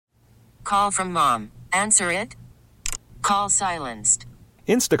Call from mom. Answer it. Call silenced.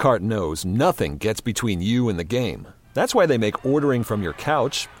 Instacart knows nothing gets between you and the game. That's why they make ordering from your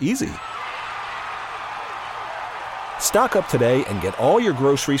couch easy. Stock up today and get all your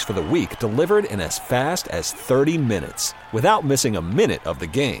groceries for the week delivered in as fast as 30 minutes without missing a minute of the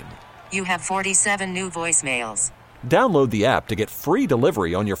game. You have 47 new voicemails. Download the app to get free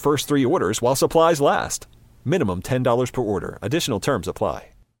delivery on your first 3 orders while supplies last. Minimum $10 per order. Additional terms apply.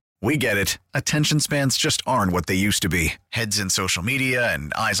 We get it. Attention spans just aren't what they used to be. Heads in social media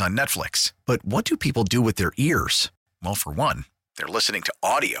and eyes on Netflix. But what do people do with their ears? Well, for one, they're listening to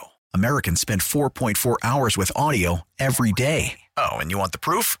audio. Americans spend 4.4 hours with audio every day. Oh, and you want the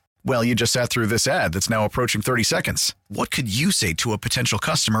proof? Well, you just sat through this ad that's now approaching 30 seconds. What could you say to a potential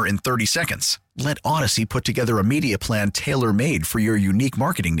customer in 30 seconds? Let Odyssey put together a media plan tailor-made for your unique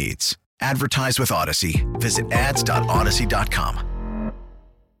marketing needs. Advertise with Odyssey. Visit ads.odyssey.com.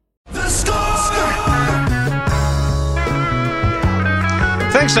 The Score!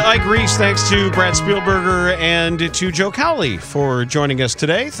 Thanks to Ike Reese, thanks to Brad Spielberger, and to Joe Cowley for joining us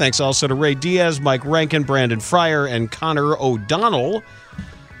today. Thanks also to Ray Diaz, Mike Rankin, Brandon Fryer, and Connor O'Donnell.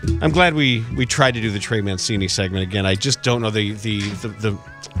 I'm glad we tried to do the Trey Mancini segment again. I just don't know the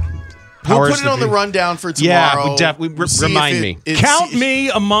We'll put it on the rundown for tomorrow. Yeah, remind me. Count me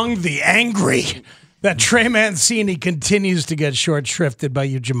among the angry that Trey Mancini continues to get short shrifted by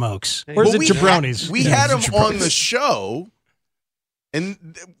you jamokes. Or is it jabronis? We had him on the show,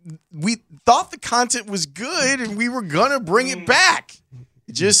 and we thought the content was good, and we were going to bring it back.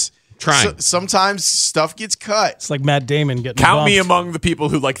 Just sometimes stuff gets cut. It's like Matt Damon getting Count bumped. me among the people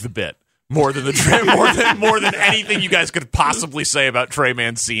who like the bit. More than more than anything you guys could possibly say about Trey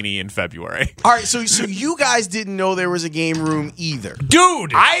Mancini in February. All right, so you guys didn't know there was a game room either,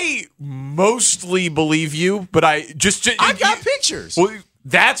 dude. I mostly believe you, but I got pictures. Well,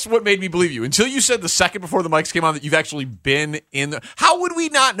 that's what made me believe you. Until you said the second before the mics came on that you've actually been in the. How would we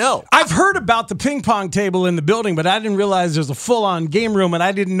not know? I've heard about the ping pong table in the building, but I didn't realize there's a full on game room, and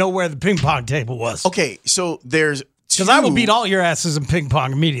I didn't know where the ping pong table was. Okay, so there's. Because I will beat all your asses in ping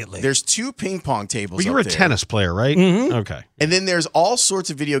pong immediately. There's 2 ping pong tables. Well, you were a tennis player, right? Mm-hmm. Okay. And then there's all sorts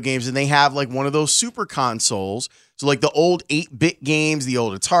of video games, and they have like one of those super consoles. So like the old 8-bit games, the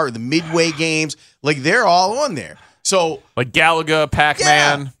old Atari, the Midway games, like they're all on there. So like Galaga,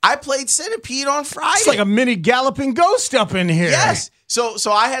 Pac-Man. Yeah, I played Centipede on Friday. It's like a mini galloping ghost up in here. Yes. So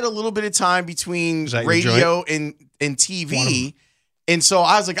I had a little bit of time between radio and TV, and so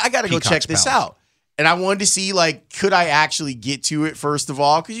I was like, I got to go check this out. And I wanted to see, like, could I actually get to it, first of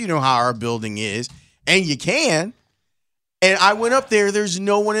all, because you know how our building is. And you can. And I went up there. There's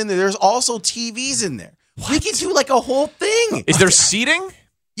no one in there. There's also TVs in there. We can do, like, a whole thing. Is there seating?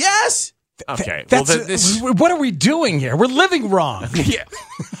 Yes. Okay. What are we doing here? We're living wrong. Yeah.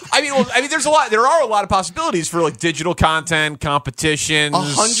 I mean, there's a lot. There are a lot of possibilities for like digital content, competitions,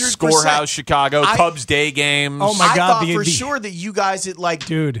 100%. Schoolhouse Chicago, Cubs day games. Oh my God! I thought for sure that you guys had like,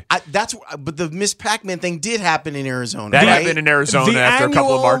 dude. But the Miss Pac-Man thing did happen in Arizona. That right? happened in Arizona after a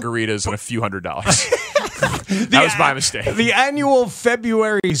couple of margaritas and a few $100. That was my mistake. The annual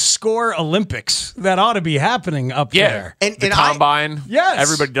February Score Olympics that ought to be happening up there. And the combine. Yes,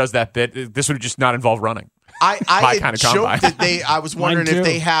 everybody does that bit. This would just not involve running. I had kind of joked that I was wondering if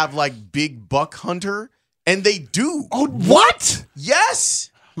they have like Big Buck Hunter, and they do. Oh, what?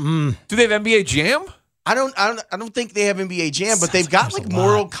 Yes. Do they have NBA Jam? I don't think they have NBA Jam, but they've got like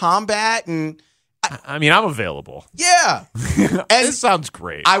Mortal Kombat and. I mean, I'm available. Yeah, and this sounds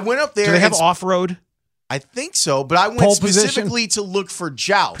great. I went up there. Do they have off-road? I think so, but I went specifically to look for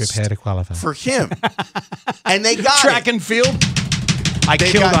Joust. Prepare to qualify for him, and they got track and field. I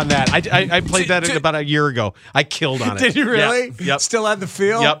killed on that. I played that about a year ago. I killed on it. Did you really? Yeah. Yep. Still had the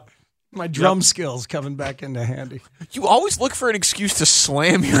feel? Yep. My drum skills coming back into handy. You always look for an excuse to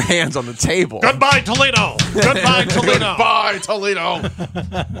slam your hands on the table. Goodbye, Toledo. Goodbye, Toledo. Goodbye, Toledo.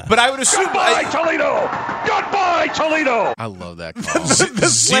 But I would assume... Goodbye, Toledo. Goodbye, Toledo. I love that call.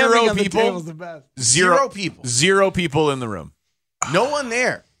 Zero people. Zero people in the room. No one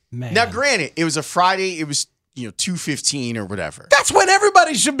there. Man. Now, granted, it was a Friday. It was 2:15 or whatever. That's when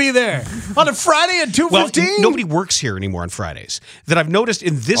everybody should be there. On a Friday at 2:15? Well, nobody works here anymore on Fridays. That I've noticed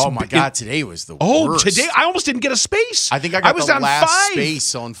in this... Oh, my God. Today was the worst. Oh, today I almost didn't get a space. I think I was down last 5.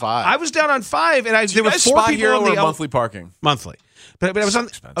 space on 5. I was down on 5, and there were 4 people here on the monthly parking. Monthly. But I was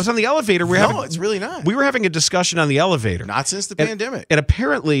on the elevator. It's really not. We were having a discussion on the elevator. Not since the pandemic. And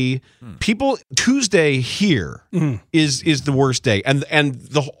apparently, people Tuesday here is the worst day, and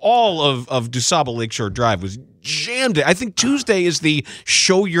all of DuSable Lakeshore Drive was jammed it. I think Tuesday is the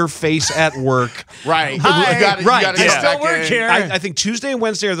show your face at work. Right. Hi. You gotta I get still back work in. here. I think Tuesday and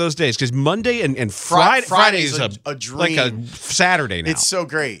Wednesday are those days because Monday and Friday is a dream. like a Saturday now. It's so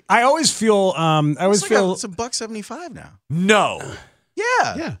great. I always feel. It's $1.75 now. No.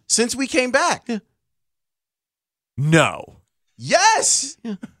 Yeah. Since we came back. Yeah. No. Yes.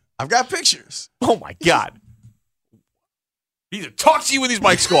 Yeah. I've got pictures. Oh, my God. Either talk to you when these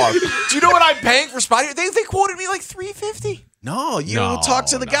mics go off. Do you know what I'm paying for Spotty? They quoted me like $350. No, you don't talk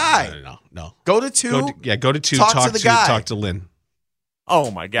to the guy. No. Go to 2. Go to 2. Talk to the guy. Talk to Lynn. Oh,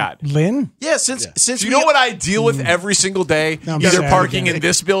 my God. Lynn? Yeah, since Do you know what I deal with every single day? I'm Either sad parking again. in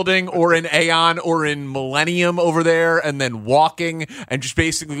this building or in Aeon or in Millennium over there and then walking and just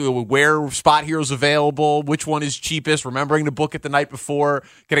basically where Spot Hero's available, which one is cheapest, remembering to book it the night before,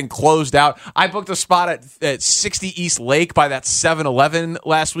 getting closed out. I booked a spot at 60 East Lake by that 7-Eleven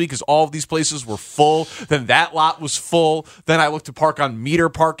last week because all of these places were full. Then that lot was full. Then I looked to park on meter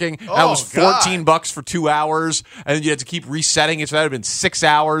parking. That was $14 for 2 hours. And then you had to keep resetting it. So that would have been 6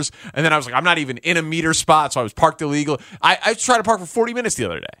 hours. And then I was like, I'm not even in a meter spot, so I was parked illegal. I tried to park for 40 minutes the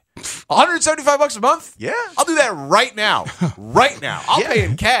other day. $175 a month? Yeah. I'll do that right now. Right now. I'll pay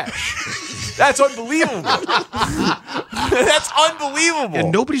in cash. That's unbelievable. That's unbelievable.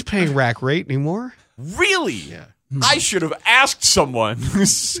 And nobody's paying rack rate anymore. Really? Yeah. I should have asked someone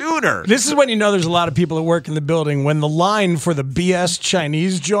sooner. This is when you know there's a lot of people that work in the building. When the line for the BS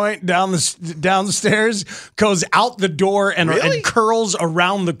Chinese joint down the stairs goes out the door and curls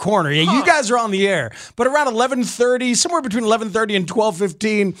around the corner. Yeah, you guys are on the air, but around 11:30, somewhere between 11:30 and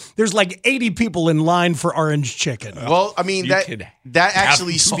 12:15, there's like 80 people in line for orange chicken. Well, I mean that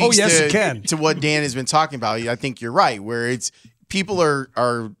actually speaks to what Dan has been talking about. I think you're right, where it's people are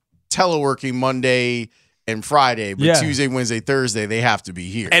teleworking Monday and Friday, but Tuesday, Wednesday, Thursday, they have to be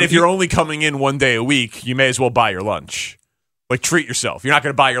here. And if you're only coming in one day a week, you may as well buy your lunch. Like, treat yourself. You're not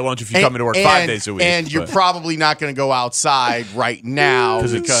going to buy your lunch if you come into work 5 days a week. And you're probably not going to go outside right now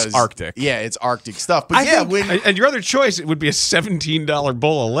because it's Arctic. Yeah, it's Arctic stuff. But and your other choice, it would be a $17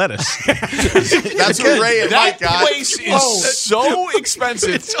 bowl of lettuce. That's what Ray and Mike got. That place is so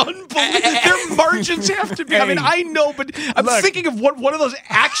expensive. It's unbelievable. Their margins have to be. I mean, I know, but I'm thinking of what one of those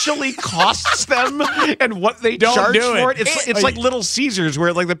actually costs them and what they charge for it. It's like Little Caesars,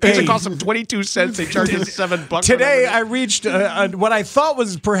 where like the pizza costs them 22 cents. They charge us $7. Today, I reached what I thought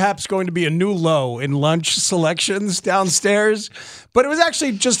was perhaps going to be a new low in lunch selections downstairs, but it was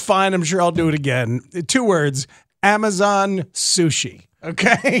actually just fine. I'm sure I'll do it again. 2 words: Amazon sushi.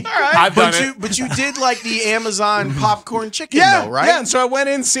 Okay. All right. But you did like the Amazon popcorn chicken, though, right? Yeah. And so I went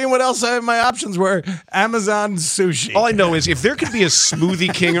in seeing what else my options were. Amazon sushi. All I know is if there could be a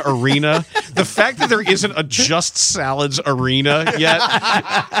Smoothie King arena, the fact that there isn't a Just Salads arena yet,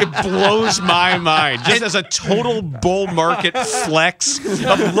 it blows my mind. Just as a total bull market flex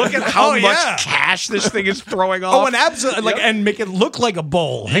of look at how much cash this thing is throwing off. Oh, and absolutely, and make it look like a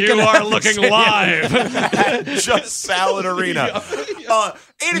bowl. You are looking live. Just Salad Arena.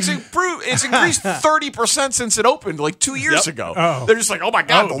 And it's increased 30% since it opened like 2 years ago. Oh. They're just like, oh my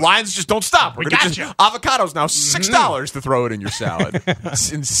God, the lines just don't stop. We're gonna avocados now $6 to throw it in your salad.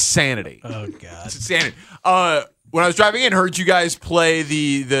 It's insanity. Oh God, it's insanity. When I was driving in, heard you guys play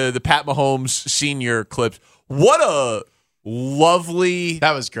the Pat Mahomes senior clips. What a lovely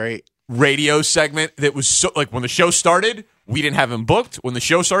that was great radio segment. That was so like when the show started. We didn't have him booked. When the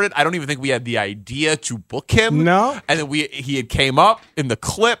show started, I don't even think we had the idea to book him. No. And then he had came up in the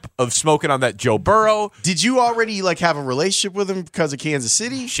clip of smoking on that Joe Burrow. Did you already like have a relationship with him because of Kansas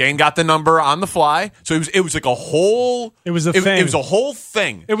City? Shane got the number on the fly. So it was like a whole It was a thing. It was a whole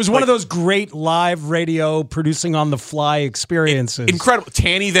thing. It was one of those great live radio producing on the fly experiences. Incredible.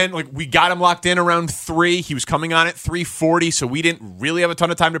 Tanny then we got him locked in around 3. He was coming on at 3:40, so we didn't really have a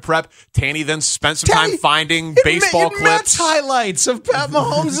ton of time to prep. Tanny then spent some time finding baseball clips. Highlights of Pat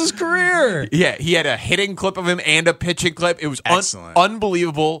Mahomes' career. Yeah, he had a hitting clip of him and a pitching clip. It was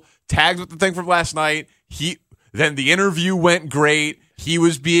unbelievable. Tagged with the thing from last night. Then the interview went great. He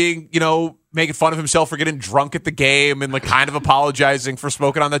was being, making fun of himself for getting drunk at the game and kind of apologizing for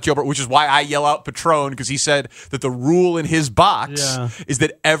smoking on that Joe Burrow, which is why I yell out Patron, because he said that the rule in his box is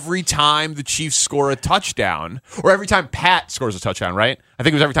that every time the Chiefs score a touchdown, or every time Pat scores a touchdown, right? I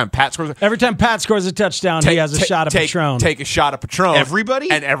think it was every time Pat scores. Every time Pat scores a touchdown, he has a shot of Patron. Take a shot of Patron.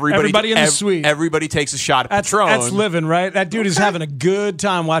 Everybody? And everybody in the suite. Everybody takes a shot of Patron. That's living, right? That dude is having a good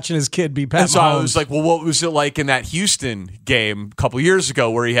time watching his kid be Pat Mahomes. So I was like, well, what was it like in that Houston game a couple years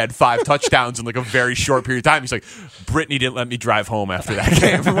ago where he had 5 touchdowns in like a very short period of time? He's like, Brittany didn't let me drive home after that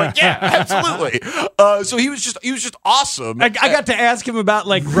game. I'm like, yeah, absolutely. So he was just awesome. I got to ask him about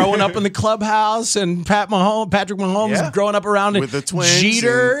like growing up in the clubhouse and Patrick Mahomes growing up around with the twins,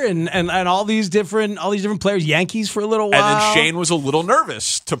 Jeter and all these different players, Yankees for a little while. And then Shane was a little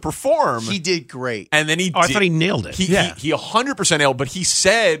nervous to perform. He did great. And then I thought he nailed it. He 100% nailed. But he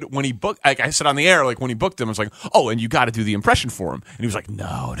said when he booked, like I said on the air, like when he booked him, I was like, oh, and you got to do the impression for him. And he was like,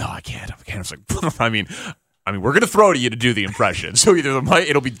 no, I can't. I was like, I mean, we're going to throw to you to do the impression. So either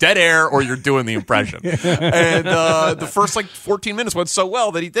it'll be dead air or you're doing the impression. And the first 14 minutes went so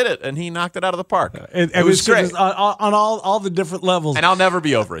well that he did it, and he knocked it out of the park. It was great. On all the different levels. And I'll never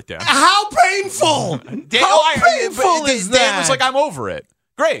be over it, Dan. How painful! How painful is that? Dan was like, I'm over it.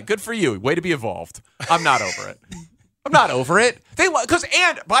 Great. Good for you. Way to be evolved. I'm not over it. I'm not over it.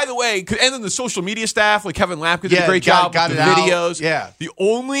 And by the way, and then the social media staff, like Kevin Lampkin did a great job with the videos. Out. Yeah. The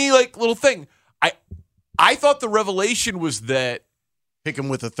only little thing, I thought the revelation was that pick him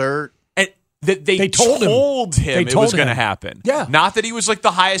with a third. And that they told him it was going to happen. Yeah. Not that he was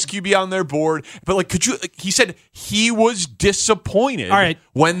the highest QB on their board, but he said he was disappointed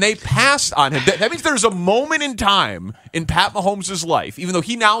when they passed on him. That means there's a moment in time in Pat Mahomes' life, even though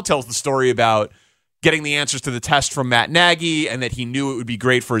he now tells the story about getting the answers to the test from Matt Nagy and that he knew it would be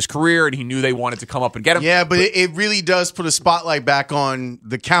great for his career and he knew they wanted to come up and get him. Yeah, but it really does put a spotlight back on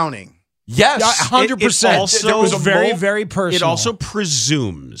the counting. Yes, 100%. It was very, very personal. It also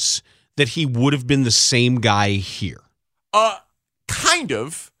presumes that he would have been the same guy here. Kind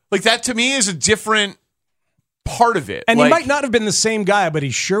of. That to me is a different part of it. And he might not have been the same guy, but he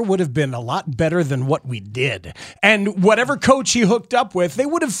sure would have been a lot better than what we did. And whatever coach he hooked up with, they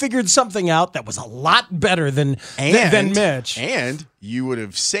would have figured something out that was a lot better than Mitch. And you would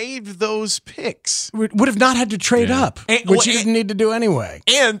have saved those picks. Would have not had to trade up, which he didn't need to do anyway.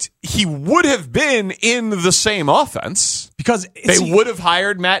 And he would have been in the same offense because they would have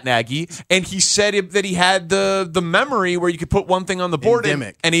hired Matt Nagy. And he said that he had the memory where you could put one thing on the board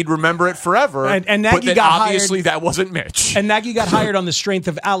and he'd remember it forever. And Nagy but got obviously hired, that wasn't Mitch. And Nagy got hired on the strength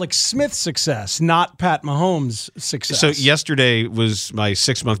of Alex Smith's success, not Pat Mahomes' success. So yesterday was my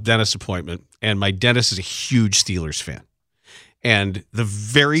 6-month dentist appointment, and my dentist is a huge Steelers fan. And the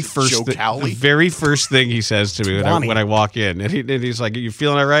very first thing he says to me when I walk in, and he's like, "Are you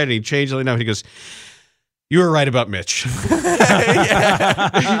feeling all right?" And he changed it. And he goes, "You were right about Mitch."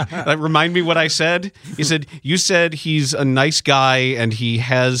 Remind me what I said. He said, "You said he's a nice guy and he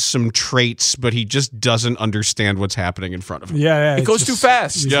has some traits, but he just doesn't understand what's happening in front of him." Yeah, it goes too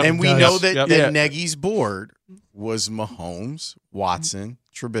fast. Yep. And we know that Nagy's board was Mahomes, Watson,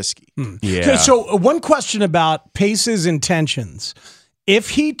 Trubisky. Yeah. So one question about Pace's intentions. If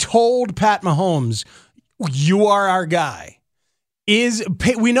he told Pat Mahomes, "You are our guy,"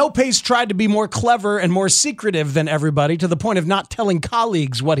 we know Pace tried to be more clever and more secretive than everybody to the point of not telling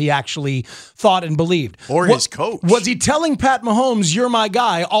colleagues what he actually thought and believed. Or his coach. Was he telling Pat Mahomes, "You're my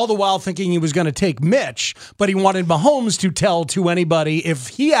guy," all the while thinking he was going to take Mitch, but he wanted Mahomes to tell to anybody if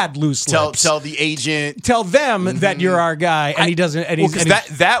he had loose lips? Tell the agent. Tell them that you're our guy, and he doesn't. And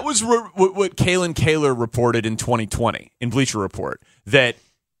that was what Kalen Kaler reported in 2020 in Bleacher Report, that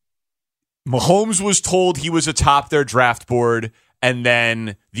Mahomes was told he was atop their draft board. And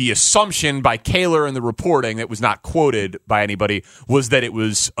then the assumption by Kaler in the reporting that was not quoted by anybody was that it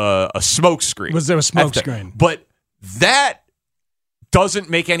was a smoke screen. Was there a smoke screen? But that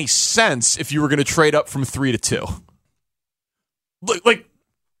doesn't make any sense if you were going to trade up from 3 to 2. Like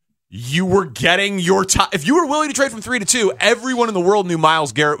you were getting your top. If you were willing to trade from 3 to 2, everyone in the world knew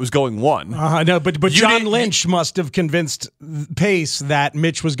Myles Garrett was going 1. No, but John Lynch must have convinced Pace that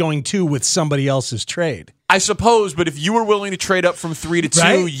Mitch was going 2 with somebody else's trade. I suppose, but if you were willing to trade up from 3 to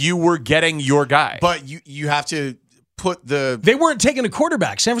 2, you were getting your guy. But you have to put the... They weren't taking a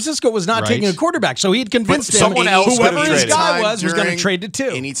quarterback. San Francisco was not taking a quarterback, so he had convinced someone else whoever his guy was going to trade to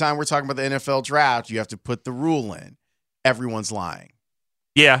 2. Anytime we're talking about the NFL draft, you have to put the rule in. Everyone's lying.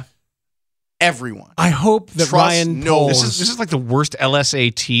 Yeah. everyone. I hope that Trust Ryan no Poles. This is like the worst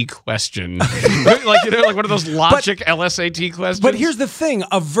LSAT question. like one of those logic LSAT questions. But here's the thing.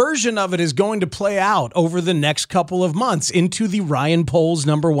 A version of it is going to play out over the next couple of months into the Ryan Poles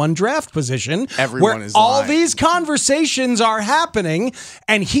 #1 draft position. Everyone where is all lying. these conversations are happening,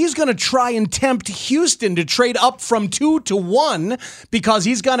 and he's going to try and tempt Houston to trade up from 2 to 1 because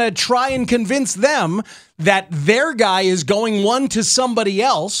he's going to try and convince them that their guy is going 1 to somebody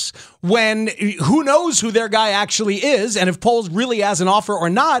else when who knows who their guy actually is and if Poles really has an offer or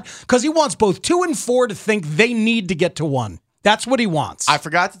not, because he wants both 2 and 4 to think they need to get to 1. That's what he wants. I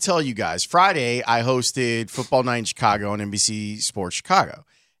forgot to tell you guys, Friday I hosted Football Night in Chicago on NBC Sports Chicago.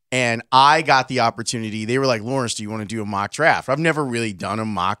 And I got the opportunity. They were like, Lawrence, do you want to do a mock draft? I've never really done a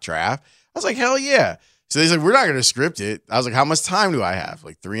mock draft. I was like, hell yeah. So they said, we're not going to script it. I was like, how much time do I have?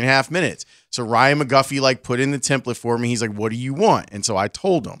 Like 3.5 minutes. So Ryan McGuffey put in the template for me. He's like, what do you want? And so I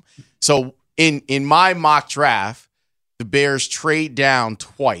told him. So in my mock draft, the Bears trade down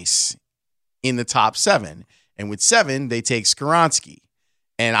twice in the top 7. And with 7, they take Skoronski.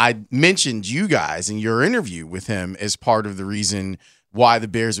 And I mentioned you guys in your interview with him as part of the reason why the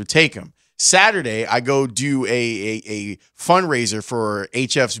Bears would take him. Saturday, I go do a fundraiser for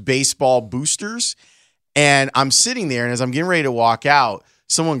HF's baseball boosters. And I'm sitting there, and as I'm getting ready to walk out,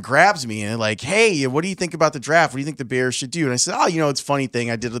 someone grabs me and like, hey, what do you think about the draft? What do you think the Bears should do? And I said, it's a funny thing.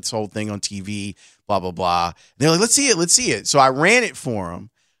 I did this whole thing on TV, blah, blah, blah. And they're like, let's see it. So I ran it for them.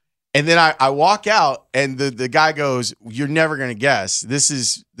 And then I walk out, and the guy goes, you're never going to guess. This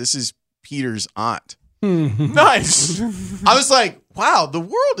is Peter's aunt. Nice. I was like, wow, the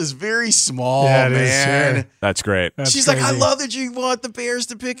world is very small, man. Sure. That's great. She's crazy. like, I love that you want the Bears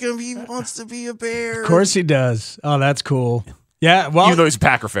to pick him. He wants to be a Bear. Of course he does. Oh, that's cool. Yeah, well, Even though he's a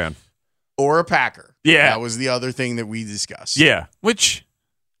Packer fan. Or a Packer. Yeah. That was the other thing that we discussed. Yeah. Which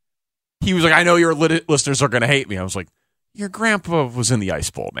he was like, I know your listeners are going to hate me. I was like, your grandpa was in the Ice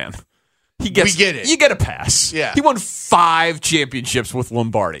Bowl, man. We get it. You get a pass. Yeah. He won 5 championships with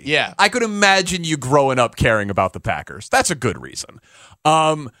Lombardi. Yeah. I could imagine you growing up caring about the Packers. That's a good reason.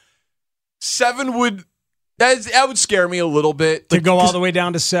 7 would scare me a little bit. To go all the way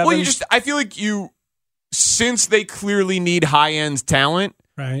down to 7. Well, I feel like since they clearly need high-end talent,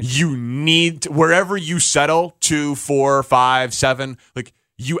 right. You need wherever you settle 2, 4, 5, 7,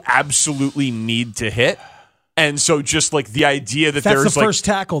 you absolutely need to hit. And so just the idea that that's there's the first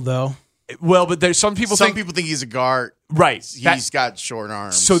tackle, though. Well, but there's some people think he's a guard. Right. He's got short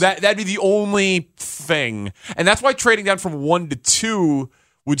arms. So that'd be the only thing. And that's why trading down from 1 to 2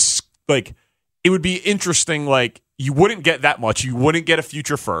 would it would be interesting. You wouldn't get that much. You wouldn't get a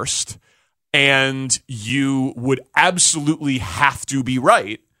future first. And you would absolutely have to be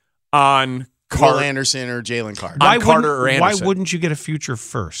right on Will Anderson or Jalen Carter. Carter or Anderson. Why wouldn't you get a future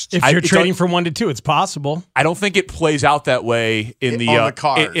first? If you're trading from 1 to 2, it's possible. I don't think it plays out that way in the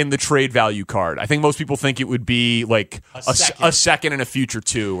card. in the trade value card. I think most people think it would be a second and a future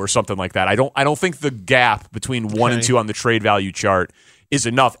 2 or something like that. I don't think the gap between 1 and 2 on the trade value chart is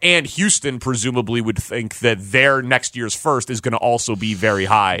enough. And Houston presumably would think that their next year's first is going to also be very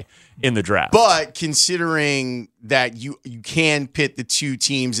high in the draft. But considering that you can pit the 2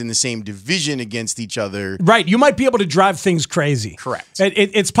 teams in the same division against each other. Right. You might be able to drive things crazy. Correct.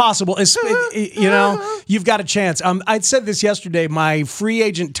 It's possible. You've got a chance. I said this yesterday. My free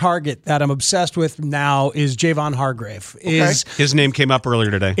agent target that I'm obsessed with now is Javon Hargrave. His name came up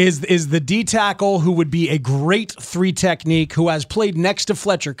earlier today. Is the D tackle who would be a great 3 technique, who has played next to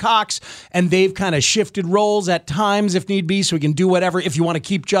Fletcher Cox, and they've kind of shifted roles at times if need be, so he can do whatever if you want to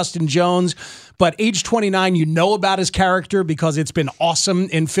keep Justin Jones. But age 29, you know about his character because it's been awesome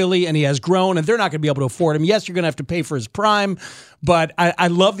in Philly and he has grown, and they're not going to be able to afford him. Yes, you're going to have to pay for his prime, but I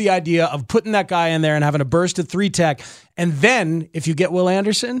love the idea of putting that guy in there and having a burst at 3 tech. And then if you get Will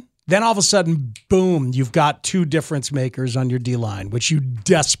Anderson, then all of a sudden, boom, you've got 2 difference makers on your D-line, which you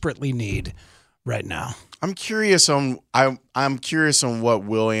desperately need right now. I'm curious on what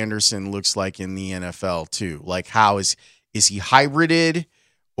Will Anderson looks like in the NFL too. How is he hybrided,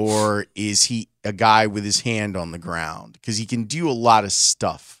 or is he a guy with his hand on the ground? Because he can do a lot of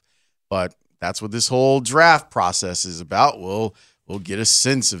stuff, but that's what this whole draft process is about. We'll get a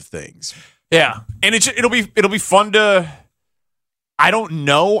sense of things. Yeah, and it'll be fun to. I don't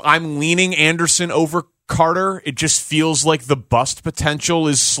know. I'm leaning Anderson over Carter. It just feels like the bust potential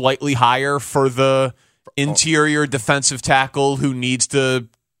is slightly higher for the interior defensive tackle who needs to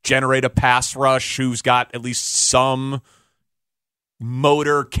generate a pass rush, who's got at least some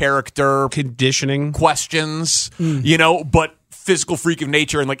motor character conditioning questions, but physical freak of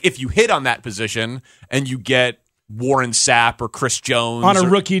nature. And if you hit on that position and you get Warren Sapp or Chris Jones on a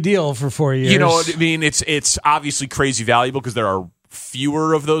rookie deal for 4 years. You know what I mean? It's obviously crazy valuable because there are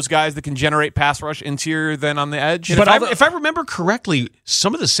fewer of those guys that can generate pass rush interior than on the edge. But if I remember correctly,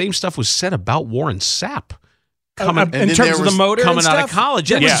 some of the same stuff was said about Warren Sapp. In terms of the motor coming out of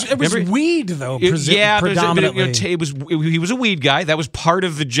college. It was weed, though, predominantly. He was a weed guy. That was part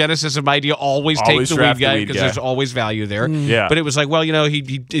of the genesis of my idea. Always take the weed guy because there's always value there. Yeah. But it was like, well, he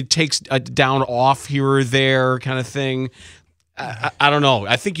takes a down off here or there kind of thing. I don't know.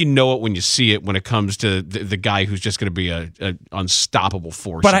 I think you know it when you see it when it comes to the guy who's just going to be an unstoppable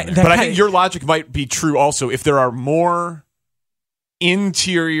force. But I think your logic might be true also. If there are more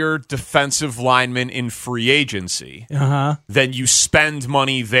interior defensive linemen in free agency, then you spend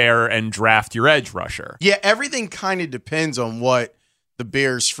money there and draft your edge rusher. Yeah, everything kind of depends on what the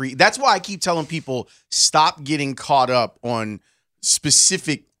Bears free. That's why I keep telling people stop getting caught up on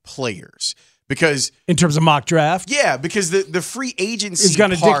specific players. Because in terms of mock draft? Yeah, because the free agency is going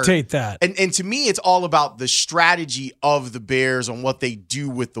to dictate that. And to me, it's all about the strategy of the Bears on what they do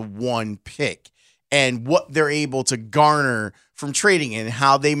with the one pick and what they're able to garner from trading and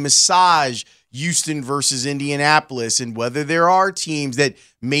how they massage Houston versus Indianapolis and whether there are teams that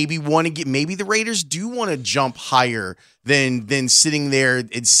maybe want to maybe the Raiders do want to jump higher than sitting there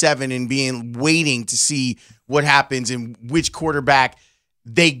at 7 and waiting to see what happens and which quarterback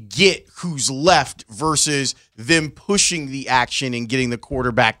they get who's left versus them pushing the action and getting the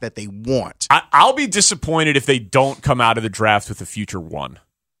quarterback that they want. I'll be disappointed if they don't come out of the draft with a future one.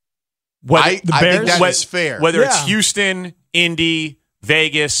 I think that is fair. Whether it's Houston, Indy,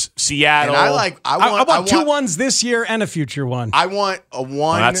 Vegas, Seattle. And I want 2 ones this year and a future one. I want a 1.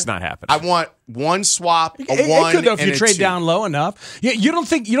 Well, that's not happening. I want one swap, a 1, it could, though, if you trade 2. down low enough. You don't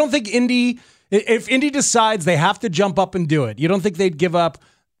think Indy, if Indy decides they have to jump up and do it, you don't think they'd give up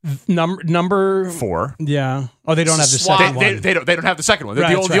number 4? Yeah. Oh, they don't have the second one. They don't have the second one.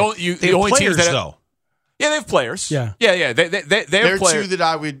 Right, the only players, teams that though. Yeah, they have players. Yeah. They have There are players. 2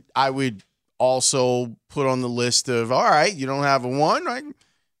 that I would also put on the list of, all right, you don't have a 1, right?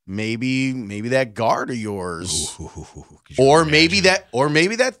 Maybe that guard of yours. Or maybe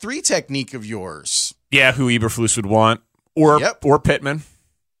that 3 technique of yours. Yeah, who Eberflus would want. Or Pittman.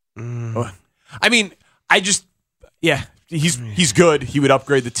 I mean, he's good. He would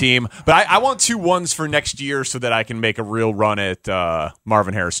upgrade the team. But I want 2 1s for next year so that I can make a real run at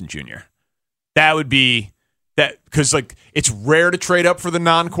Marvin Harrison Jr. That would be that, because it's rare to trade up for the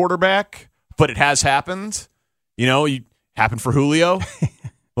non-quarterback, but it has happened. It happened for Julio.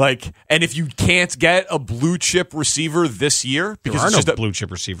 And if you can't get a blue chip receiver this year, because there are no blue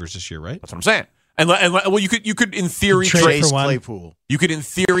chip receivers this year, right? That's what I'm saying. And well, you could in theory trade for one. Claypool. You could in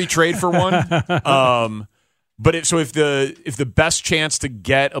theory trade for one. But if the best chance to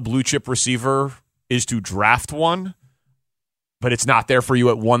get a blue chip receiver is to draft one, but it's not there for you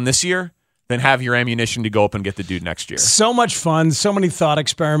at 1 this year, then have your ammunition to go up and get the dude next year. So much fun, so many thought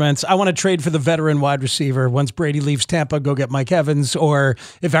experiments. I want to trade for the veteran wide receiver. Once Brady leaves Tampa, go get Mike Evans. Or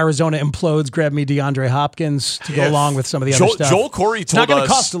if Arizona implodes, grab me DeAndre Hopkins to go along with some of the other stuff. Joel Corey told us. It's not going to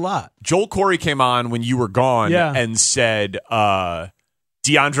cost a lot. Joel Corey came on when you were gone and said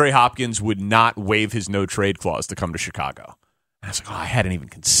DeAndre Hopkins would not waive his no-trade clause to come to Chicago. And I was like, I hadn't even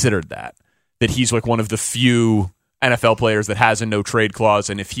considered that he's one of the few NFL players that has a no-trade clause,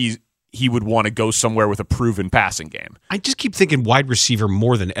 and if he would want to go somewhere with a proven passing game. I just keep thinking wide receiver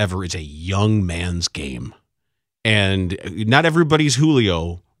more than ever is a young man's game. And not everybody's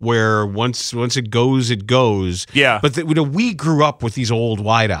Julio, where once it goes, it goes. Yeah. But we grew up with these old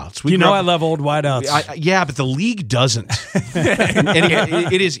wideouts. I love old wideouts. Yeah, but the league doesn't. and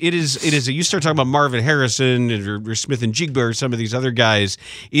it is. You start talking about Marvin Harrison or Smith and Jigba or some of these other guys.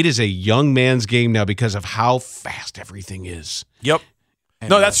 It is a young man's game now because of how fast everything is. Yep.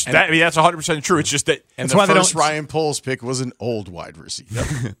 No, that's 100% true. It's just that, and the first Ryan Poles pick was an old wide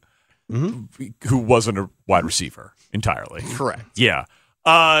receiver, who wasn't a wide receiver entirely. Correct. Yeah.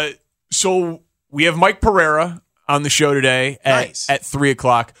 So we have Mike Pereira on the show today at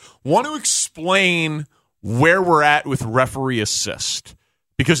 3:00. Want to explain where we're at with referee assist?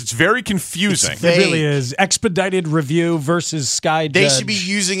 Because it's very confusing. It really is. Expedited review versus Sky Judge. They should be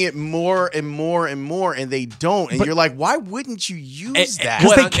using it more and more and more, and they don't. And you're like, why wouldn't you use that?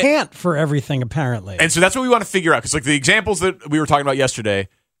 Because they can't for everything, apparently. And so that's what we want to figure out. Because the examples that we were talking about yesterday,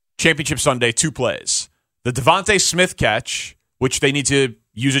 Championship Sunday, 2 plays. The Devontae Smith catch, which they need to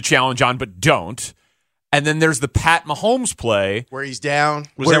use a challenge on but don't. And then there's the Pat Mahomes play. Where he's down.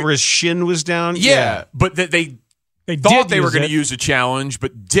 Was that where his shin was down? Yeah. But they thought they were going to use a challenge,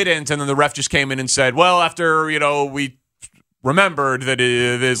 but didn't, and then the ref just came in and said, well, after, we remembered that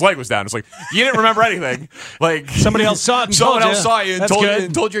his leg was down. It's like, you didn't remember anything. Like somebody else saw it and someone else saw you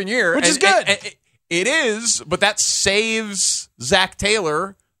and told you in your ear. Which is good. It is, but that saves Zach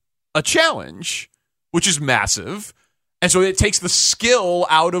Taylor a challenge, which is massive. And so it takes the skill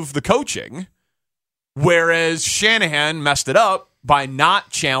out of the coaching, whereas Shanahan messed it up by not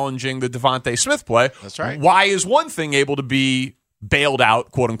challenging the Devontae Smith play. That's right. Why is one thing able to be bailed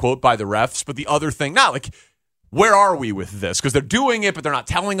out, quote unquote, by the refs, but the other thing not? Like, where are we with this? Because they're doing it, but they're not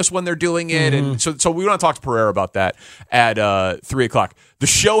telling us when they're doing it. Mm-hmm. And so we want to talk to Pereira about that at 3 o'clock. The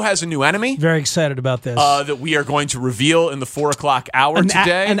show has a new enemy. Very excited about this. That we are going to reveal in the 4 o'clock hour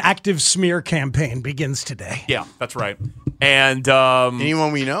today. An active smear campaign begins today. Yeah, that's right. And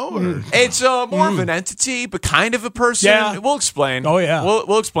anyone we know? Or? It's more of an entity, but kind of a person. Yeah. We'll explain. Oh yeah,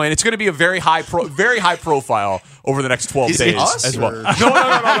 we'll explain. It's going to be a very high profile over the next 12 days us, as well. or?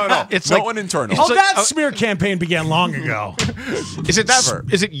 No. It's no like- one internal. Oh, that smear campaign began long ago. Is it Never.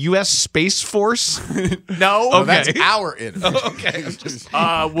 Is it U.S. Space Force? No. Oh, that's our enemy. Okay.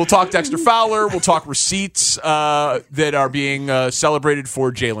 We'll talk Dexter Fowler. We'll talk receipts that are being celebrated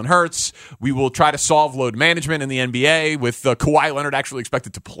for Jalen Hurts. We will try to solve load management in the NBA with Kawhi Leonard actually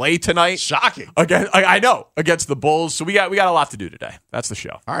expected to play tonight. Shocking. Again, I know, against the Bulls. So we got a lot to do today. That's the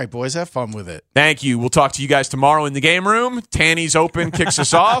show. All right, boys, have fun with it. Thank you. We'll talk to you guys tomorrow in the game room. Tanny's open, kicks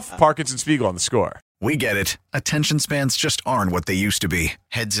us off. Parkinson Spiegel on the score. We get it. Attention spans just aren't what they used to be.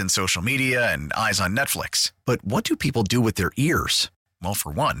 Heads in social media and eyes on Netflix. But what do people do with their ears? Well,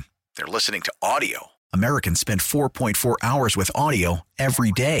 for one, they're listening to audio. Americans spend 4.4 hours with audio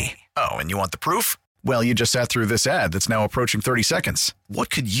every day. Oh, and you want the proof? Well, you just sat through this ad that's now approaching 30 seconds. What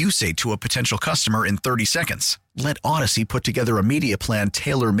could you say to a potential customer in 30 seconds? Let Odyssey put together a media plan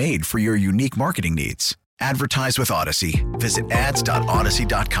tailor-made for your unique marketing needs. Advertise with Odyssey. Visit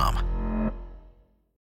ads.odyssey.com.